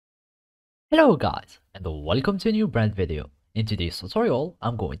Hello guys, and welcome to a new brand video. In today's tutorial,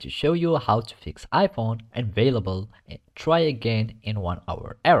 I'm going to show you how to fix iPhone Unavailable and Try Again in 1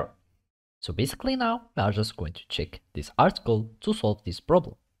 hour error. So basically now, we are just going to check this article to solve this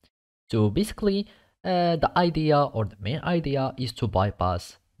problem. So basically, the idea or the main idea is to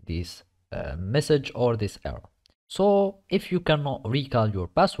bypass this message or this error. So if you cannot recall your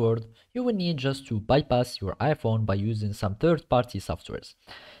password, you will need just to bypass your iPhone by using some third-party softwares.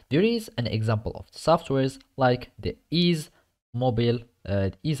 There is an example of the softwares like the Ease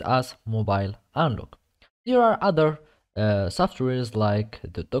Us Mobile Unlock. There are other softwares like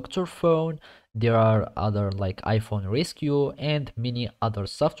the Doctor Phone. There are other like iPhone Rescue and many other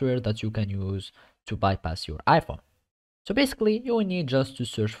software that you can use to bypass your iPhone. So basically, you will need just to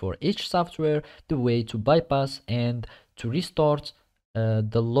search for each software, the way to bypass and to restart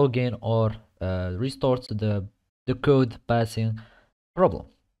the login or restart the code passing problem.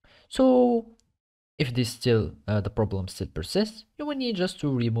 So if this still the problem still persists, you will need just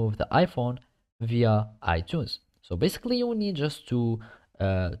to remove the iPhone via iTunes. So basically, you will need just to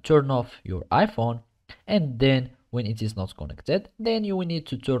turn off your iPhone, and then when it is not connected, then you will need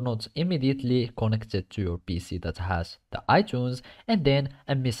to turn it immediately connected to your PC that has the iTunes, and then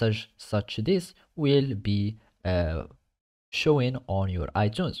a message such this will be showing on your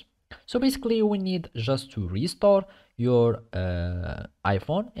iTunes. So basically you will need just to restore your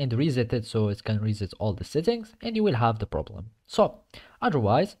iPhone and reset it so it can reset all the settings and you will have the problem. So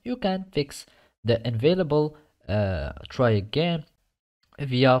otherwise you can fix the unavailable try again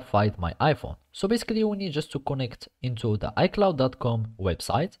via Find My iPhone. So basically you will need just to connect into the iCloud.com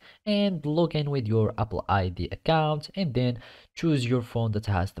website and log in with your Apple ID account and then choose your phone that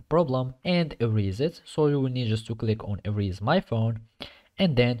has the problem and erase it. So you will need just to click on erase my phone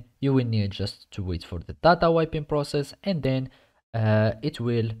and then you will need just to wait for the data wiping process and then it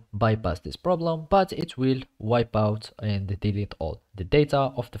will bypass this problem, but it will wipe out and delete all the data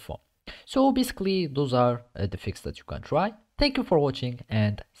of the phone. So basically those are the fixes that you can try. Thank you for watching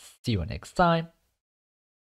and see you next time.